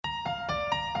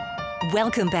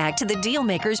Welcome back to the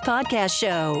Dealmakers Podcast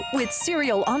Show with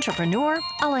serial entrepreneur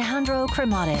Alejandro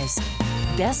Cremades,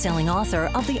 best-selling author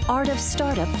of The Art of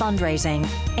Startup Fundraising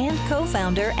and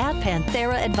co-founder at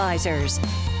Panthera Advisors.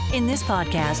 In this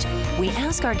podcast, we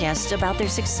ask our guests about their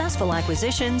successful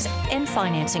acquisitions and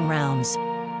financing rounds.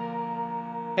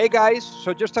 Hey guys,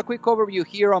 so just a quick overview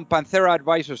here on Panthera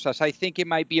Advisors, as I think it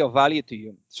might be of value to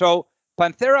you. So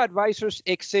Panthera Advisors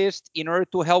exists in order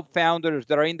to help founders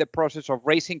that are in the process of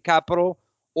raising capital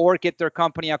or get their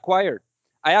company acquired.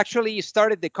 I actually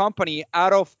started the company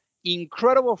out of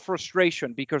incredible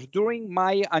frustration because during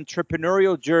my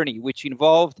entrepreneurial journey, which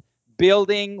involved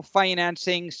building,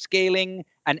 financing, scaling,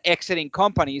 and exiting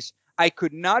companies, I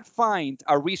could not find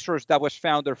a resource that was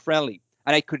founder friendly.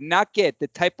 And I could not get the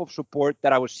type of support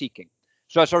that I was seeking.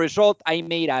 So as a result, I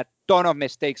made a ton of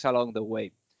mistakes along the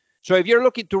way. So if you're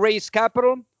looking to raise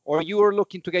capital, or you are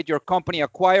looking to get your company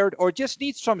acquired, or just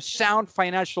need some sound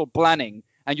financial planning,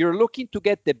 and you're looking to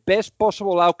get the best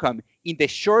possible outcome in the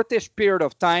shortest period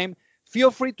of time,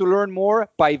 feel free to learn more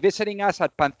by visiting us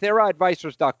at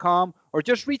pantheraadvisors.com, or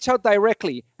just reach out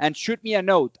directly and shoot me a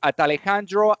note at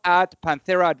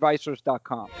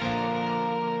alejandro@pantheraadvisors.com.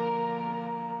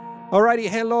 Alrighty,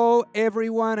 hello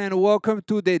everyone, and welcome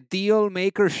to the Deal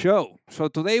Maker Show. So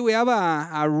today we have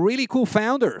a really cool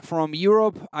founder from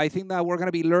Europe. I think that we're going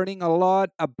to be learning a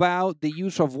lot about the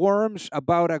use of worms,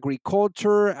 about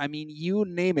agriculture, I mean, you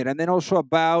name it, and then also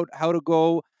about how to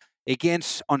go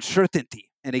against uncertainty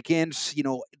and against,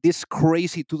 this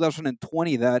crazy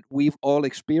 2020 that we've all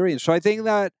experienced. So I think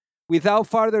that without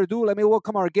further ado, let me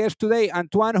welcome our guest today,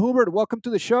 Antoine Hubert. Welcome to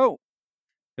the show.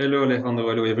 Hello, Alejandro.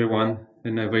 Hello, everyone.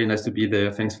 And very nice to be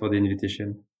there. Thanks for the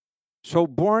invitation. So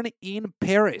born in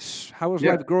Paris, how was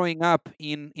life growing up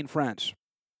in France?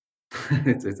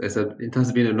 It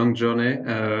has been a long journey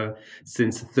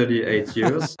since 38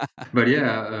 years. But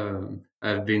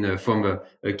I've been from a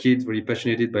kid really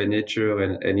passionate by nature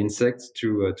and insects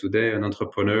to today an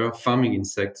entrepreneur farming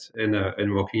insects and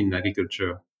working in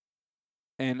agriculture.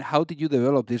 And how did you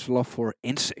develop this love for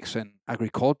insects and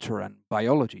agriculture and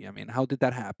biology? I mean, how did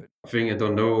that happen? I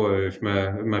don't know if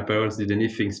my parents did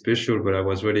anything special, but I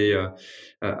was really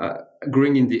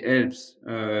growing in the Alps.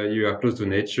 You are close to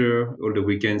nature, all the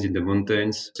weekends in the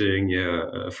mountains, seeing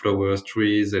flowers,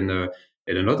 trees, and a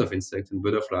lot of insects and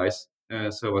butterflies.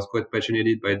 So I was quite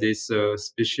passionate by this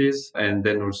species, and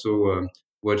then also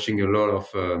watching a lot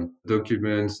of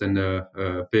documents and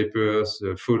papers,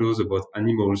 photos about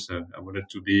animals. I wanted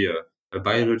to be a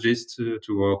biologist to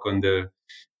work on the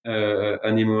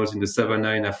animals in the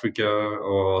savannah in Africa,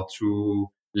 or to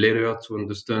later to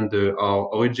understand our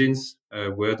origins,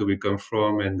 where do we come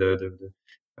from, and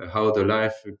how the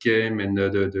life came, and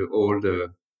the old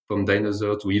from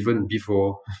dinosaur to even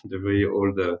before the very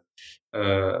old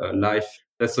life.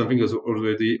 That's something that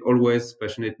always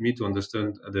passionate me to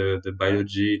understand the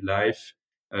biology, life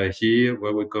here,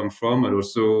 where we come from, and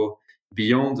also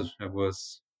beyond. I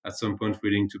was at some point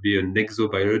willing to be an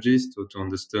exobiologist, to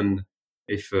understand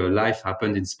if life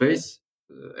happened in space.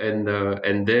 And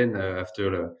then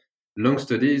after long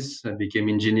studies, I became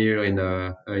engineer in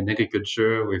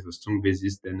agriculture with a strong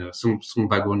basis, then a strong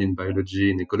background in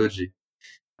biology and ecology.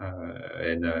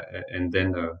 And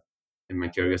then my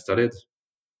career started.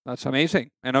 That's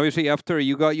amazing. And obviously, after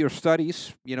you got your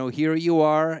studies, here you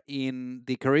are in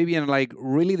the Caribbean, like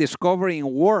really discovering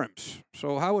worms.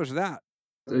 So how was that?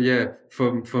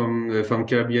 From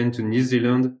Caribbean to New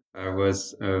Zealand, I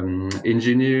was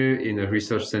engineer in a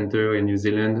research center in New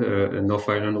Zealand, North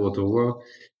Island water work,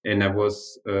 and I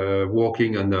was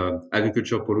working on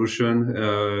agriculture pollution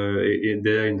in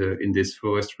this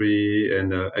forestry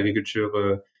and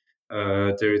agriculture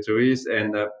territories,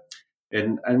 and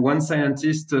one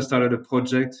scientist started a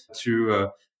project to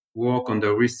work on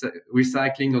the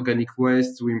recycling organic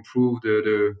waste to improve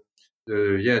the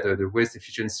waste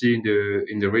efficiency in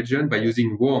the region by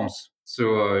using worms.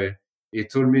 So he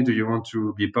told me, "Do you want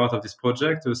to be part of this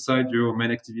project aside your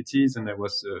main activities?" And I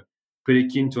was pretty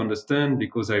keen to understand,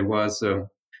 because I was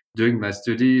doing my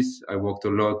studies. I worked a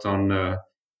lot on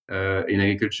in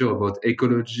agriculture about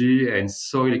ecology and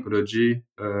soil ecology.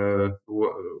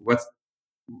 What's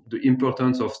the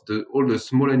importance of all the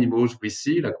small animals we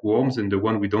see, like worms, and the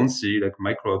one we don't see, like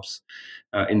microbes,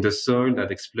 in the soil,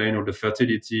 that explain all the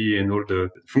fertility and all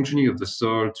the functioning of the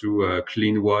soil to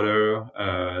clean water,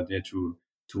 to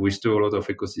restore a lot of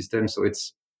ecosystems. So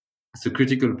it's a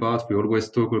critical part. We always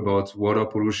talk about water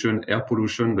pollution, air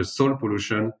pollution, but soil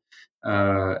pollution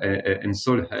and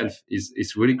soil health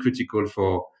is really critical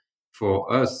for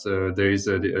us. There is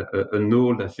an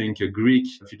old, I think, a Greek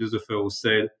philosopher who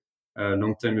said a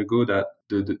long time ago that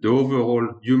the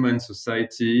overall human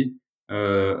society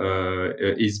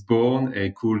is born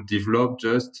and could develop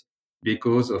just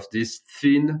because of this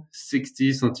thin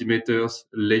 60 centimeters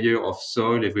layer of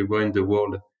soil everywhere in the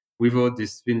world. Without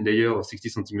this thin layer of 60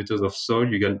 centimeters of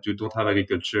soil, you don't have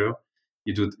agriculture.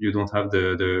 You don't have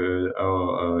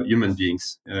our human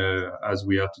beings as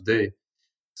we are today.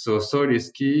 So soil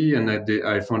is key, and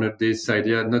I founded this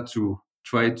idea not to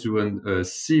try to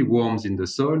see worms in the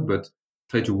soil, but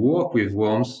try to work with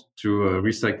worms to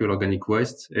recycle organic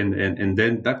waste, and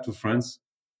then back to France.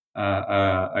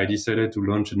 I decided to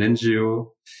launch an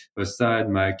NGO aside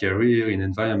my career in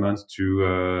environment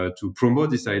to promote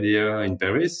this idea in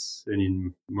Paris and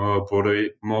in more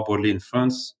broadly in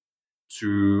France,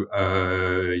 to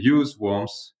use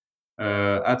worms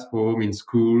at home, in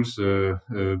schools,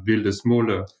 build a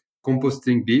smaller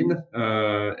composting bin,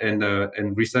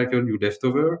 and recycle your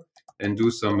leftover, and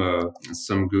do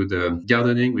some good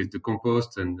gardening with the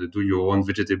compost, and do your own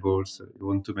vegetables,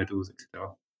 your own tomatoes,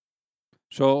 etc.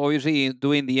 So obviously,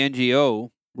 doing the NGO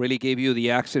really gave you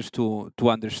the access to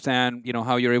understand,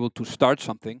 how you're able to start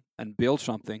something and build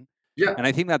something. Yeah, And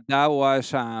I think that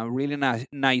was a really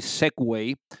nice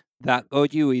segue that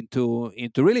got you into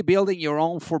really building your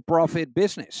own for-profit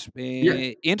business,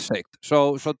 yeah. Ynsect.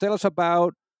 So tell us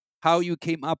about how you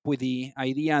came up with the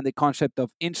idea and the concept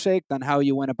of Ynsect, and how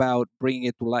you went about bringing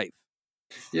it to life.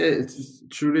 Yeah, it's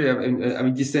truly. I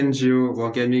mean, this NGO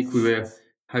organic, we were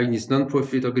having this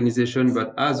non-profit organization,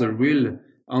 but as a real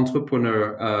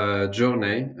entrepreneur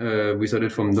journey, we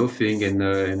started from nothing, and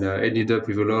ended up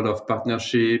with a lot of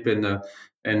partnership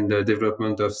and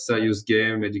development of serious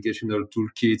game, educational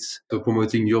toolkits, so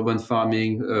promoting urban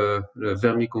farming,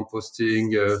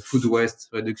 vermicomposting, food waste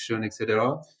reduction,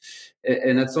 etc.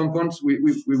 And at some point, we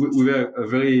were a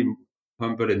very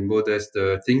humble and modest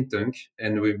think tank,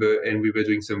 and we were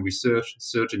doing some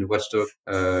search and watchdog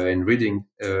and reading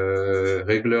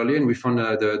regularly, and we found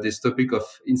this topic of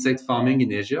insect farming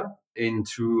in Asia in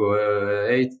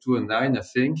 2008, 2009, I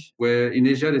think, where in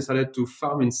Asia they started to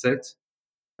farm insects.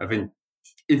 I mean,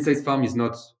 insect farm is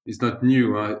not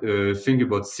new. Think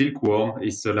about silkworm.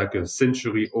 It's like a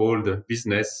century-old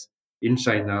business in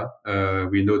China.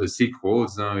 We know the Silk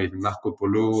Roads in Marco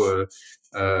Polo,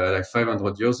 like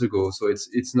 500 years ago. So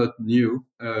it's not new.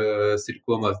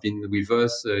 Silkworm have been with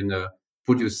us and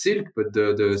produce silk, but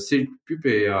the silk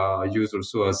pupae are used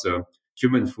also as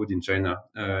human food in China,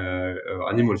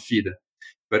 animal feed.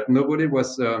 But nobody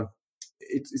was.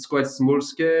 It's quite small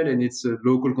scale, and it's a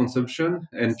local consumption.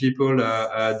 And people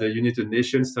at the United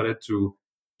Nations started to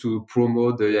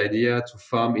promote the idea to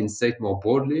farm insect more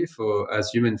broadly for as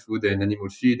human food and animal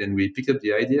feed. And we picked up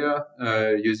the idea,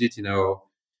 use it in our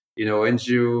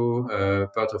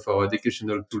NGO, part of our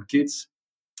educational toolkits.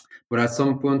 But at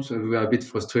some point, we were a bit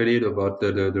frustrated about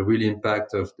the real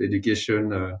impact of the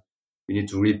education. We need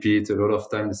to repeat a lot of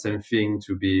time the same thing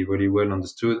to be really well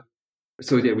understood.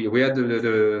 So yeah, we had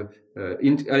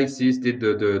Alexis did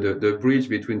the bridge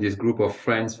between this group of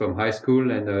friends from high school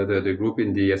and the group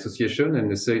in the association,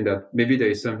 and saying that maybe there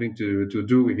is something to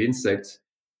do with insects,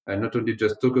 and not only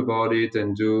just talk about it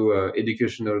and do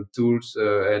educational tools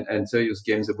and serious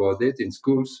games about it in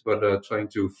schools, but trying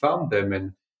to farm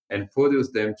them and produce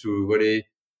them to really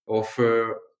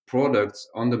offer products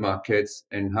on the markets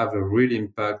and have a real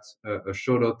impact, a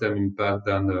shorter term impact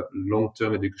than a long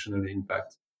term educational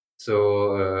impact.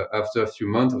 So after a few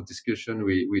months of discussion,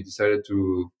 we decided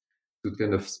to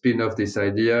kind of spin off this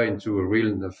idea into a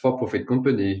real for-profit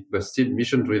company, but still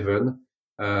mission-driven,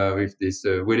 with this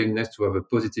willingness to have a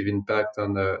positive impact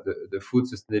on the food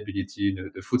sustainability,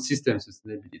 the food system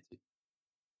sustainability.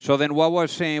 So then, what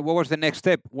was the next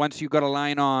step once you got a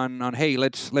line on hey,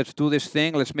 let's do this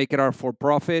thing, let's make it our for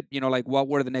profit? Like, what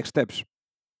were the next steps?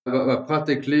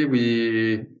 Practically,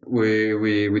 we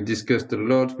discussed a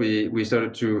lot. We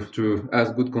started to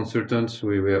as good consultants.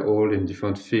 We were all in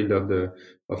different field of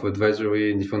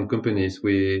advisory in different companies.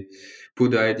 We put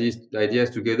the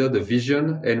ideas together, the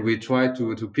vision, and we tried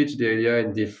to pitch the idea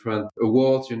in different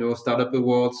awards. Startup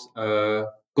awards,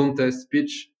 contest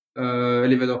pitch,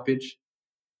 elevator pitch.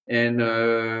 And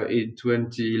in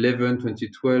 2011,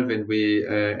 2012, and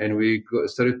we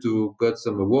started to got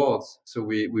some awards. So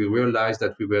we realized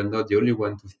that we were not the only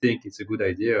one to think it's a good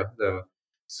idea.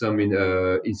 Some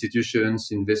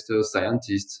institutions, investors,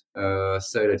 scientists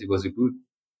said that it was a good.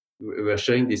 We were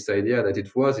sharing this idea that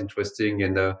it was interesting,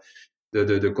 and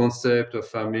the concept of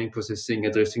farming, processing,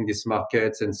 addressing these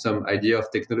markets, and some idea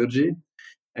of technology.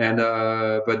 And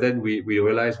but then we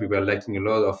realized we were lacking a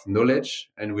lot of knowledge,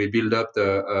 and we built up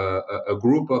a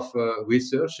group of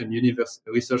research and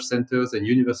research centers and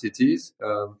universities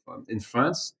in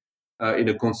France in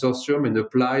a consortium, and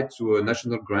applied to a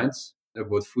national grant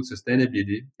about food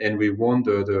sustainability, and we won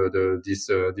this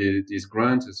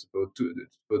grant. It's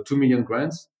about 2 million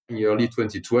grants in early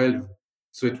 2012.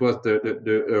 So it was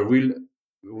the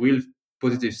real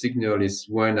positive signal is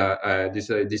when I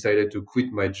decided to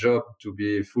quit my job to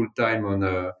be full time on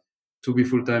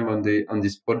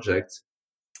this project,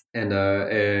 and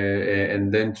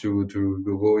then to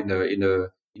go in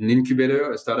an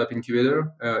incubator, a startup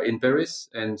incubator in Paris,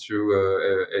 and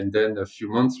then a few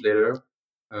months later,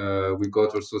 we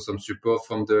got also some support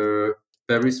from the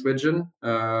Paris region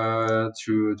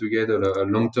to get a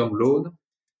long-term loan,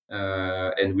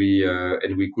 and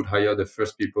we could hire the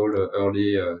first people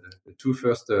early, the two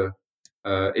first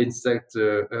insectors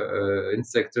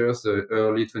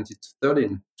early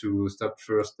 2013 to start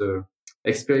first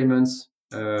experiments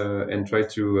and try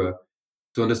to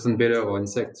understand better our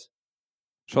insects.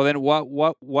 So then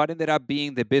what ended up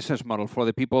being the business model for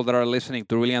the people that are listening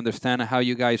to really understand how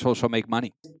you guys also make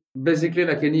money? Basically,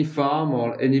 like any farm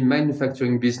or any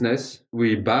manufacturing business,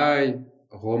 we buy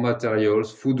raw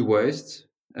materials, food waste,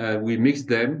 we mix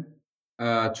them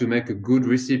to make a good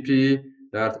recipe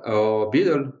that our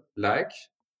beetle like,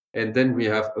 and then we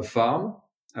have a farm,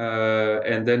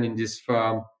 and then in this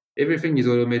farm, everything is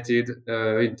automated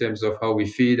in terms of how we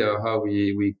feed, how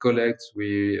we collect,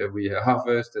 we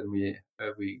harvest, and we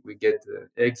get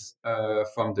eggs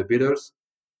from the beetles,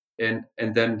 and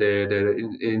then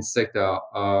the insects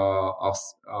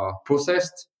are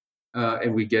processed,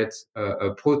 and we get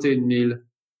a protein meal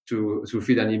to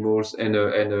feed animals, and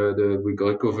we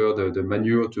recover the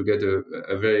manure to get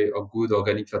a very good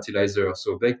organic fertilizer.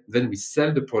 So then we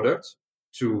sell the product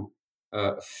to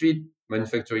feed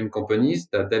manufacturing companies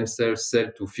that themselves sell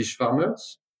to fish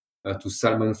farmers, to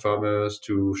salmon farmers,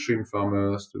 to shrimp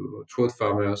farmers, to trout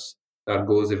farmers. That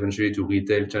goes eventually to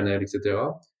retail channel,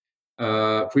 etc.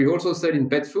 We also sell in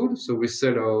pet food, so we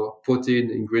sell our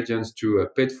protein ingredients to a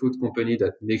pet food company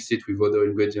that mix it with other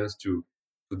ingredients to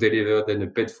deliver then a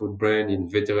pet food brand in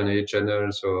veterinary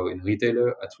channels or in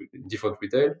retailer in different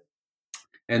retail.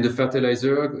 And the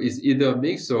fertilizer is either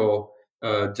mixed or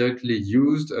directly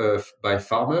used by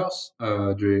farmers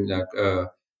during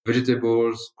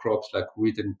vegetables, crops like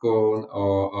wheat and corn,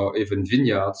 or even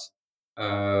vineyards,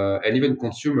 and even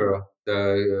consumer.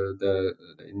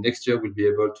 Next year will be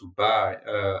able to buy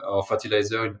our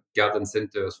fertilizer in garden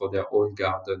centers for their own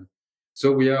garden.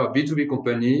 So we are a B2B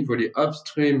company, really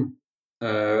upstream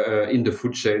in the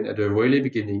food chain at the very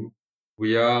beginning.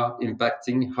 We are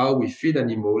impacting how we feed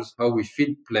animals, how we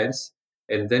feed plants,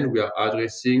 and then we are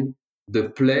addressing the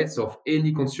plates of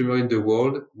any consumer in the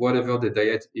world, whatever the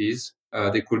diet is.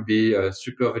 They could be a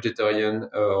super vegetarian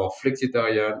or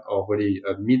flexitarian or really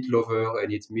a meat lover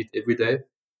and eat meat every day.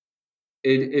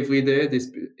 Every day,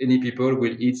 any people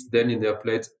will eat then in their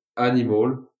plate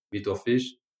animal, meat or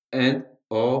fish, and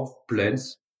or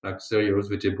plants like cereals,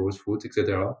 vegetables, fruit,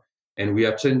 etc. And we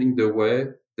are changing the way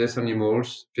these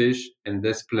animals, fish, and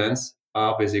these plants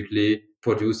are basically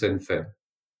produced and fed.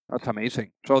 That's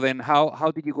amazing. So then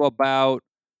how did you go about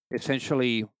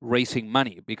essentially raising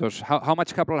money? Because how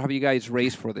much capital have you guys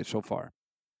raised for this so far?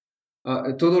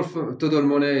 Total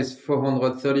money is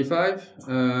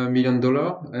 $435 million,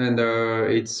 and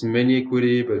it's mainly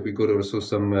equity, but we got also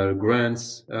some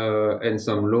grants and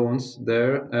some loans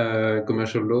there,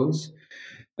 commercial loans.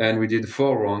 And we did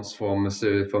 4 rounds from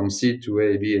C to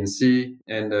A, B, and C.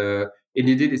 And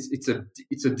indeed,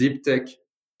 it's a deep tech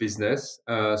business.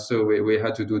 So we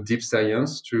had to do deep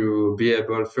science to be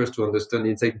able first to understand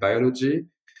insect biology,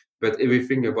 but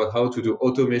everything about how to do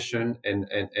automation and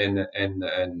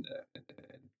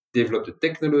develop the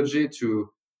technology to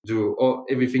do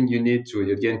everything you need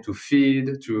to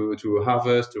feed, to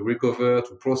harvest, to recover,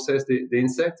 to process the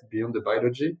insect beyond the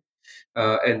biology.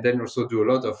 And then also do a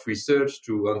lot of research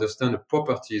to understand the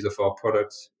properties of our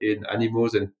products in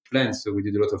animals and plants. So we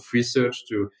did a lot of research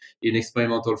in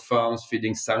experimental farms,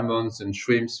 feeding salmons and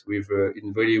shrimps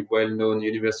in very well-known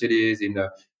universities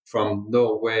from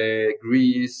Norway,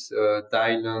 Greece,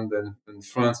 Thailand, and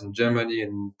France, and Germany,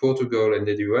 and Portugal, and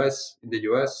the US,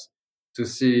 to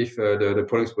see if the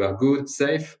products were good,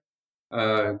 safe,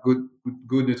 good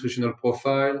nutritional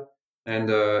profile,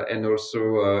 and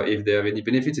also if they have any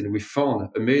benefits. And we found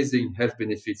amazing health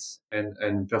benefits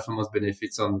and performance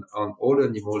benefits on all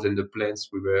animals and the plants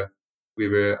we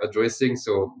were addressing.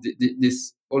 So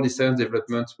all these science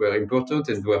developments were important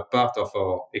and were part of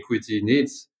our equity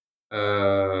needs.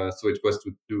 So it was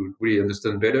to really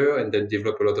understand better and then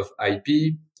develop a lot of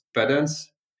IP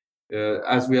patents.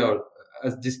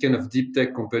 As this kind of deep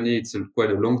tech company, it's quite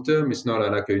a long term. It's not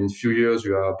like in a few years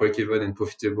you are break even and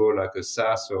profitable like a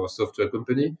SaaS or a software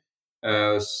company.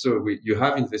 You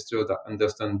have investors that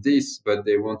understand this, but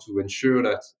they want to ensure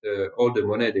that all the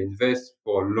money they invest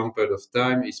for a long period of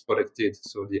time is protected.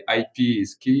 So the IP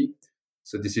is key.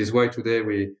 So this is why today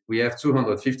we have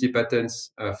 250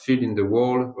 patents filled in the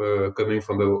world, coming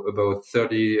from about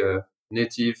 30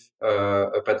 native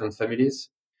patent families,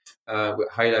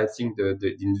 highlighting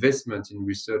the investment in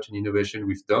research and innovation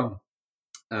we've done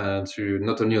to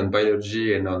not only on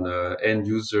biology and on end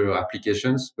user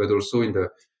applications, but also in the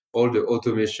all the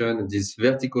automation, this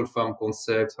vertical farm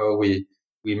concept, how we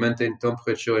maintain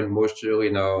temperature and moisture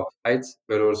in our height,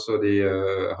 but also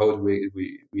the how do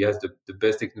we have the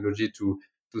best technology to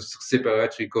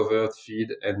separate recovered feed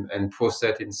and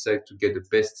process insect to get the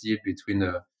best yield between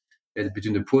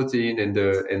the protein and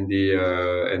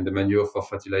the manure for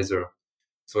fertilizer.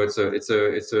 So it's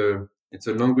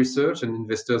a long research,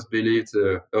 and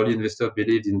early investors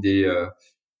believed in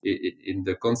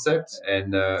the concept,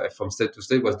 and from step to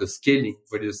step was the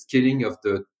scaling, of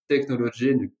the technology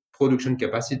and the production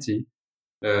capacity.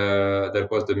 That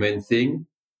was the main thing.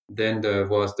 Then there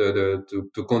was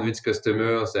to convince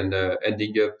customers, and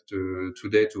ending up to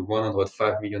today to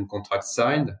 105 million contracts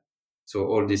signed. So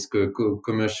all this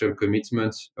commercial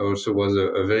commitment also was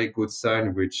a very good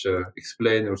sign, which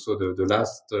explained also the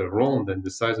last round and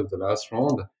the size of the last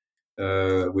round.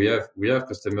 We have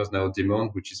customers now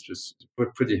demand, which is just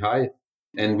pretty high,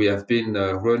 and we have been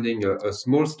running a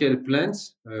small scale plant,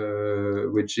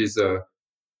 which is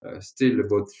still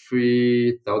about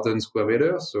 3,000 square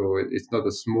meters. So it's not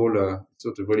a small, it's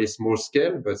not a really small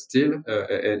scale, but still,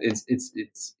 and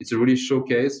it's a really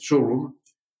showroom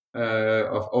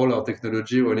of all our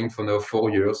technology running for now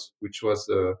 4 years, which was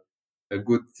a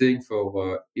good thing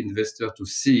for investors to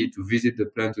see, to visit the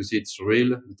plant, to see it's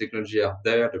real. The technology are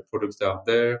there, the products are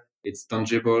there, it's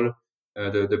tangible.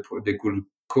 They could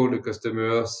call the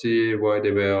customer, see why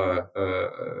they were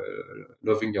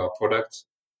loving our product,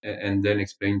 and then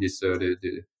explain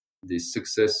the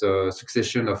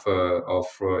succession of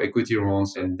equity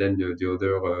rounds, and then the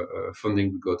other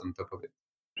funding we got on top of it.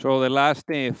 So the last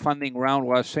funding round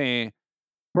was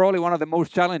probably one of the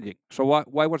most challenging. So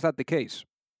why was that the case?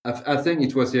 I think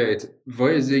it was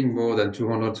raising more than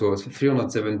 200 to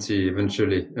 370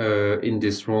 eventually in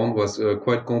this round was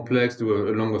quite complex,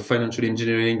 along with financial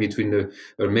engineering between the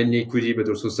mainly equity, but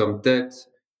also some debt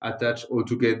attached all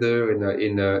together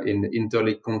in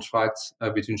interlinked contracts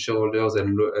between shareholders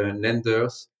and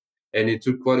lenders. And it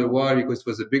took quite a while because it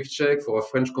was a big check for a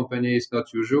French company. It's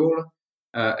not usual.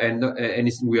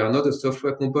 We are not a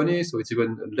software company, so it's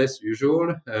even less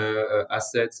usual,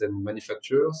 assets and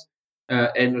manufacturers.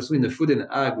 And also in the food and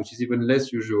ag, which is even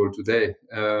less usual today.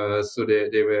 So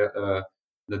they were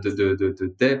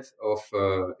the depth of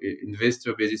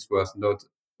investor basis was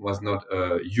not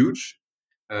huge,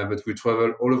 but we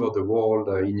travel all over the world,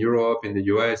 in Europe, in the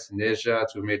US, in Asia,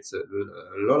 to meet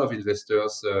a lot of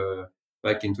investors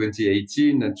back in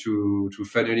 2018, and to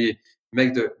finally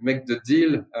make the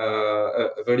deal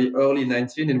very early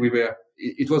 19. And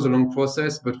it was a long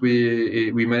process, but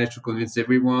we managed to convince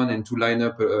everyone and to line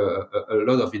up a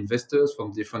lot of investors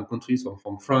from different countries,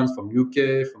 from France, from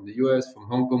UK, from the US, from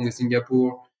Hong Kong and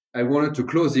Singapore. I wanted to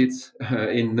close it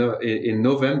in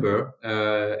November,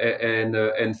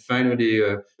 and finally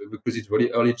we closed it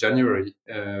really early January,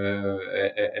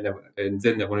 and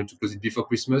then I wanted to close it before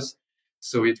Christmas.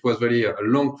 So it was really a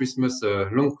long Christmas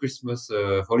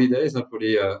holidays, not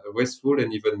really wasteful,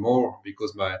 and even more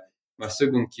because my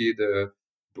second kid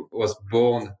was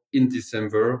born in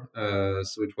December,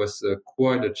 so it was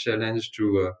quite a challenge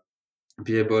to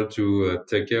be able to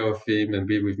take care of him and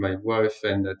be with my wife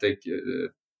and take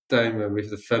time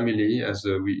with the family, as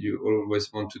you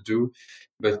always want to do,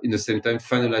 but in the same time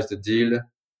finalize the deal.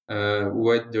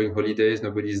 Wait during holidays,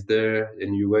 nobody's there,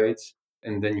 and you wait,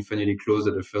 and then you finally close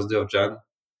at the first day of Jan.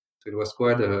 So it was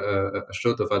quite a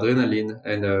shot of adrenaline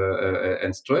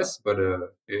and stress, but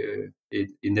it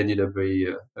ended up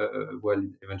very well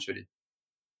eventually.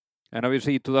 And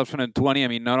obviously, 2020. I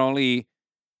mean, not only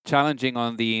challenging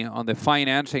on the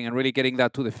financing and really getting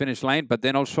that to the finish line, but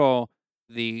then also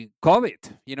the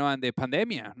COVID, and the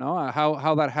pandemic. No,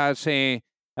 how that has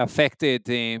affected,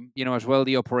 as well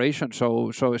the operation.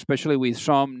 So especially with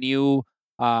some new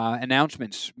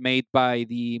announcements made by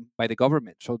the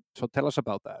government. So tell us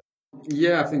about that.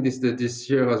 Yeah, I think this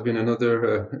year has been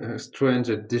another strange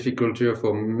and difficult year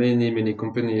for many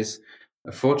companies.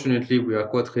 Fortunately, we are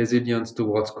quite resilient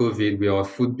towards COVID. We are a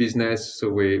food business, so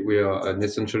we are an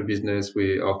essential business.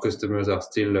 Our customers are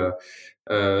still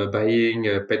buying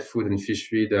pet food and fish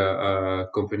feed.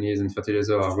 Companies and fertilizers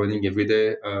are running every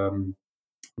day.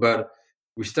 But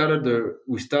we started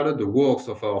the works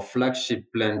of our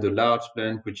flagship plant, the large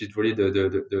plant, which is really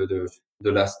the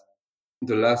last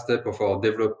step of our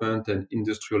development and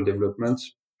industrial development.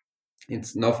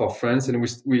 It's north of France, and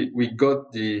we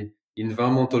got the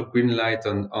environmental green light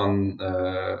on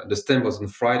the stamp was on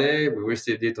Friday. We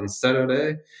received it on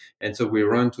Saturday, and so we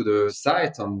ran to the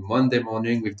site on Monday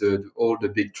morning with all the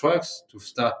big trucks to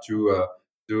start to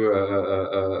do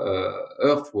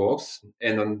earthworks.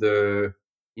 And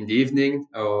in the evening,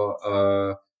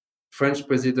 our French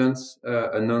president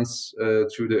announced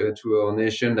to our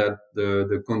nation that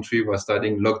the country was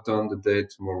starting lockdown the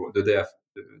day after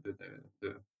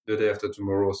the day after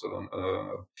tomorrow, so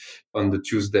on the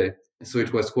Tuesday. So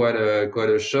it was quite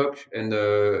a shock, and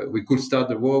we could start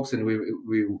the works, and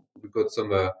we got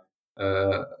some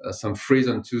freeze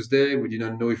on Tuesday. We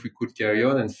didn't know if we could carry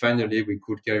on, and finally we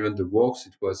could carry on the works.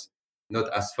 It was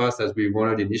not as fast as we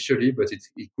wanted initially, but it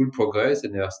could progress,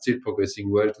 and they are still progressing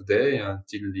well today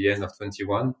until the end of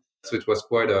 21. So it was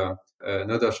quite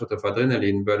another shot of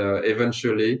adrenaline, but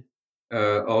eventually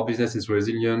our business is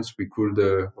resilient. We could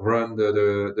run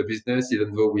the business,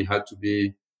 even though we had to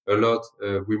be a lot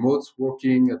remote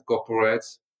working at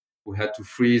corporates. We had to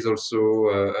freeze also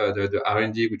the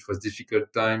R&D, which was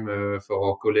difficult time for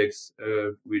our colleagues.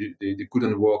 They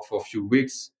couldn't work for a few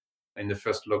weeks in the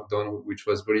first lockdown, which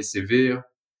was very severe.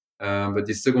 But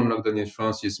the second lockdown in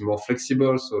France is more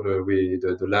flexible, so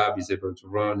the lab is able to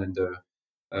run, and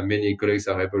many colleagues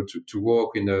are able to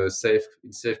work in safe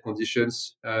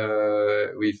conditions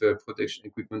with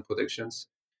equipment protections.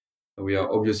 We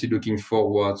are obviously looking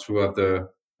forward to have a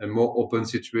more open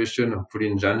situation, hopefully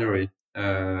in January,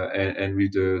 and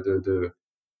with the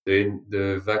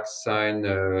vaccine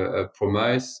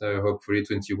promise, hopefully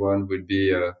 21 will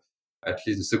be at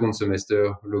least the second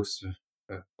semester looks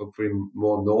hopefully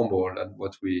more normal than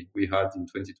what we had in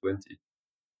 2020.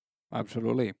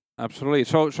 Absolutely.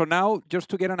 So now, just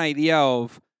to get an idea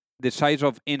of the size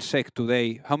of Ynsect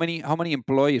today, how many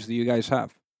employees do you guys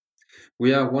have?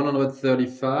 We are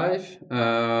 135,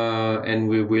 and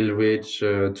we will reach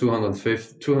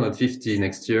 250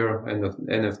 next year, end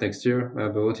of next year,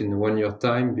 about in 1 year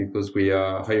time, because we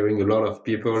are hiring a lot of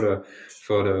people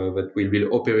that will be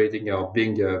operating our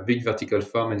big vertical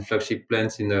farm and flagship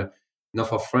plants in the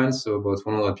north of France. So about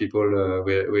 100 people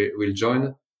will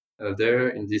join there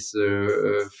in this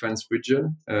France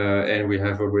region, and we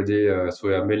have already. So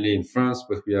we are mainly in France,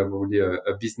 but we have already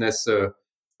a business.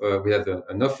 We have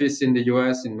an office in the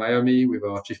US, in Miami, with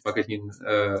our chief marketing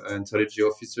and strategy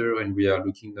officer, and we are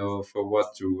looking now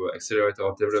forward to accelerate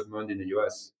our development in the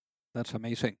US. That's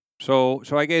amazing. So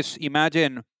I guess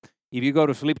imagine if you go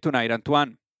to sleep tonight,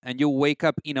 Antoine, and you wake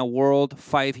up in a world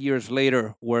 5 years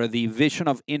later where the vision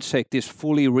of Ynsect is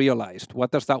fully realized. What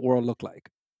does that world look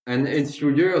like? And in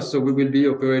few years, so we will be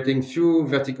operating few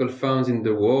vertical farms in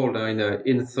the world,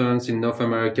 in France, in North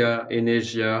America, in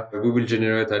Asia. We will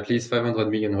generate at least 500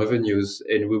 million revenues,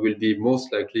 and we will be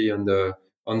most likely on the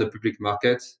public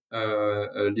market,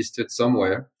 listed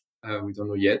somewhere. We don't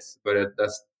know yet, but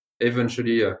that's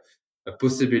eventually a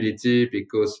possibility,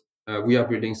 because we are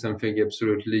building something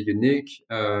absolutely unique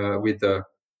with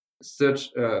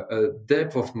such a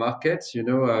depth of markets.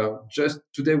 Just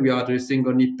today we are addressing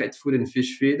only pet food and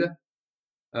fish feed,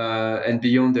 and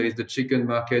beyond there is the chicken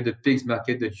market, the pigs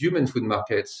market, the human food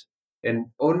markets.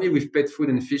 And only with pet food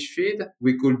and fish feed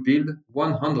we could build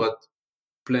 100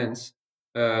 plants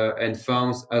and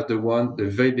farms as the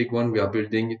very big one we are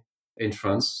building in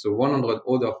France. So 100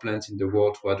 other plants in the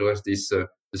world to address this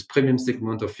premium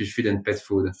segment of fish feed and pet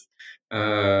food.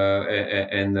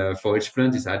 And for each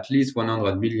plant is at least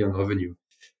 100 million revenue.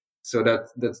 So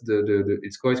that's the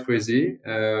it's quite crazy,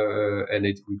 and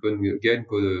we can again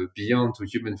go beyond to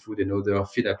human food and other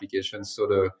feed applications.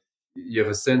 So you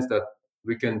have a sense that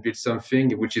we can build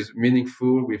something which is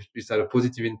meaningful, which has a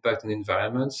positive impact on the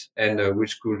environment, and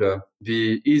which could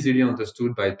be easily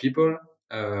understood by people.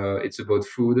 It's about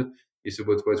food. It's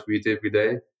about what we eat every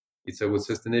day. It's about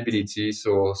sustainability.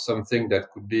 So something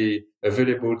that could be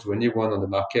available to anyone on the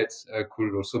market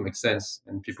could also make sense.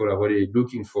 And people are really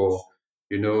looking for,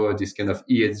 this kind of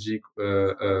ESG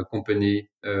company.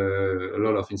 A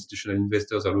lot of institutional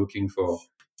investors are looking for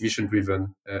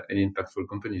mission-driven and impactful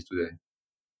companies today.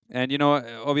 And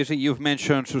obviously, you've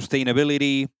mentioned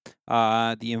sustainability,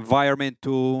 the environment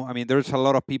too. I mean, there's a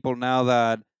lot of people now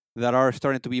that are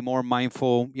starting to be more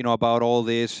mindful, about all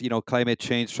this, climate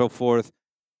change, so forth.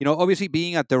 Obviously,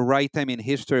 being at the right time in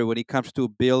history when it comes to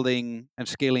building and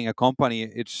scaling a company,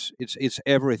 it's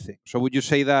everything. So, would you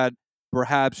say that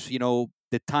perhaps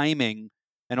the timing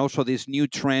and also these new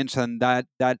trends and that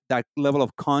level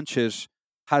of conscious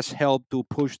has helped to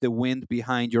push the wind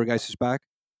behind your guys' back?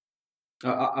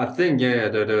 I think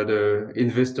the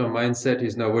investor mindset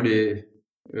is now really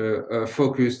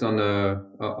focused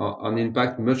on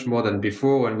impact much more than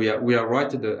before, and we are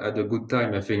right at a good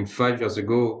time. I think 5 years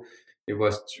ago it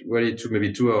was really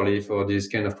maybe too early for this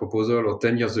kind of proposal, or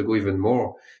 10 years ago even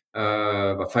more.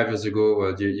 But 5 years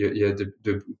ago, you had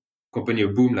the company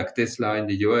boom like Tesla in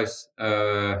the US,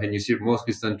 and you see most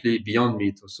recently Beyond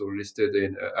Meat also listed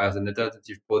as an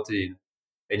alternative protein,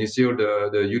 and you see all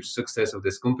the huge success of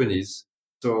these companies.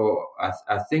 So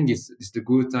I think it's the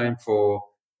good time for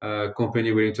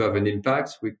company willing to have an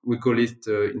impact. We call it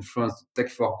in France Tech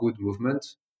for Good movement,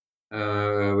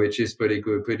 which is pretty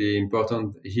good, pretty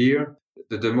important here.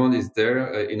 The demand is there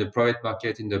in the private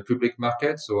market, in the public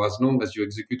market. So as long as you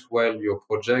execute well your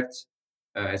project,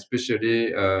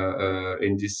 especially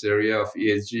in this area of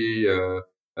ESG,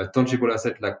 a tangible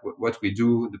asset like what we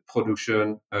do, the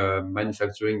production,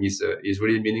 manufacturing is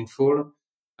really meaningful.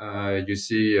 You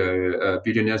see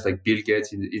billionaires like Bill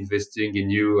Gates investing in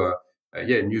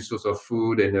new source of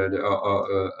food and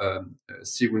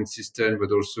seawind system,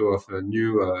 but also of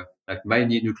new like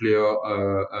mini nuclear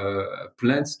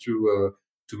plants to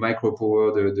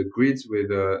micropower the grids with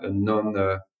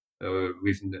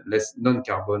with less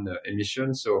non-carbon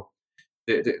emissions. So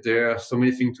there are so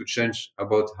many things to change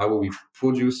about how we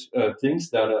produce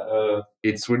things that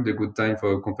it's really a good time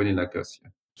for a company like us. Yeah.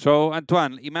 So,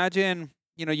 Antoine, imagine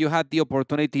you had the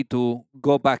opportunity to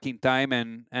go back in time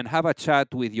and have a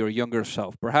chat with your younger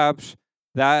self. Perhaps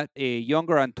that a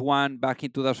younger Antoine back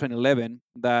in 2011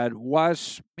 that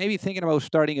was maybe thinking about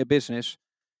starting a business.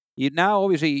 Now,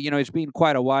 obviously, it's been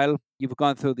quite a while. You've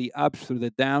gone through the ups, through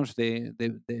the downs, the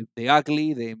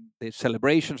ugly, the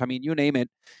celebrations. I mean, you name it.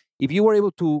 If you were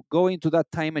able to go into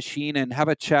that time machine and have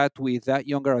a chat with that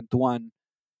younger Antoine,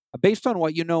 based on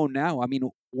what you know now, I mean,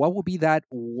 what would be that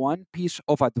one piece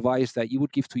of advice that you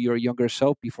would give to your younger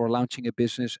self before launching a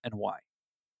business, and why?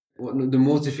 Well, the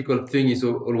most difficult thing is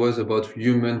always about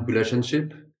human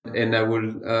relationship. And I will,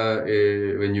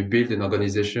 when you build an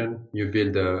organization, you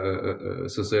build a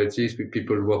society with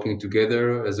people working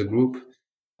together as a group,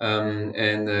 and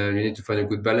you need to find a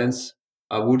good balance.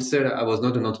 I would say that I was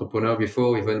not an entrepreneur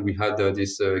before. Even we had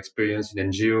this experience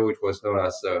in NGO. It was not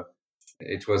as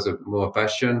it was a more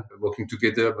passion working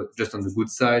together, but just on the good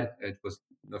side. It was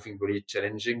nothing really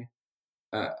challenging.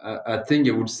 I think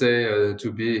I would say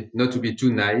not to be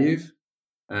too naive,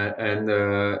 and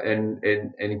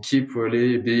keep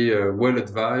really be well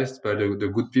advised by the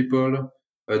good people,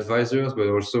 advisors, but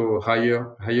also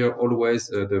hire always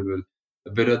the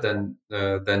better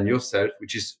than yourself,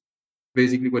 which is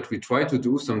basically what we try to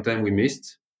do. Sometimes we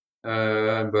missed,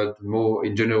 but more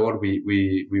in general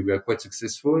we were quite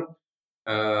successful.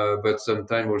 But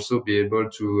sometimes also be able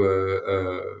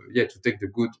to take the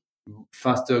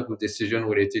faster good decision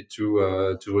related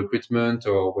to recruitment,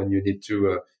 or when you need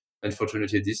to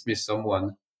unfortunately dismiss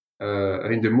someone. I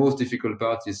think the most difficult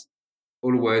part is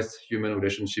always human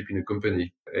relationship in a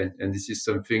company, and this is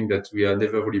something that we are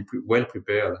never really well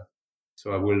prepared.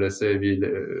 So I will say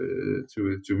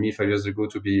to me 5 years ago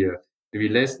to be maybe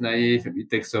less naive, maybe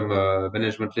take some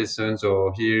management lessons,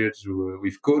 or here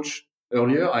with coach.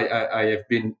 Earlier,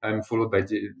 I'm followed by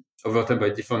over time by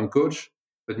different coach,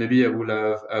 but maybe I would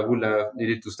have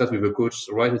needed to start with a coach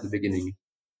right at the beginning.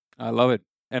 I love it.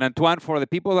 And Antoine, for the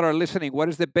people that are listening, what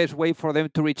is the best way for them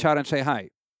to reach out and say hi?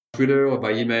 Twitter or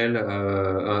by email,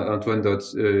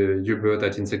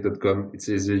 antoine.hubert@ynsect.com. It's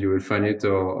easy, you will find it,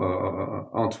 or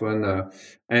Antoine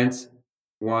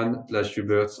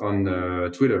ant1/Hubert on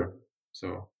Twitter.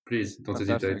 So please don't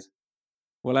hesitate.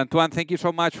 Well, Antoine, thank you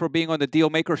so much for being on the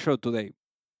Deal Maker Show today.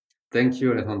 Thank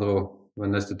you, Alejandro. Well,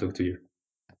 nice to talk to you.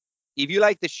 If you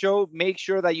like the show, make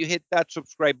sure that you hit that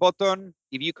subscribe button.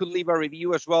 If you could leave a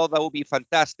review as well, that would be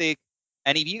fantastic.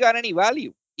 And if you got any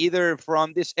value, either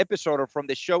from this episode or from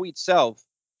the show itself,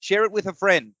 share it with a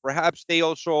friend. Perhaps they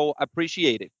also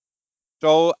appreciate it.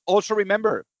 So also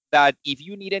remember that if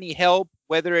you need any help,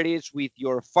 whether it is with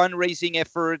your fundraising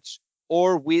efforts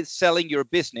or with selling your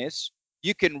business,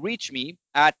 you can reach me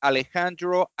at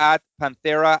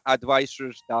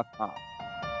alejandro@pantheraadvisors.com.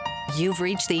 You've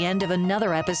reached the end of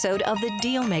another episode of the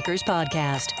Deal Makers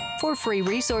podcast. For free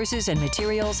resources and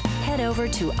materials, head over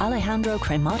to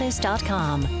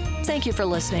alejandrocremades.com. Thank you for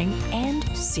listening, and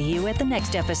see you at the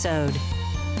next episode.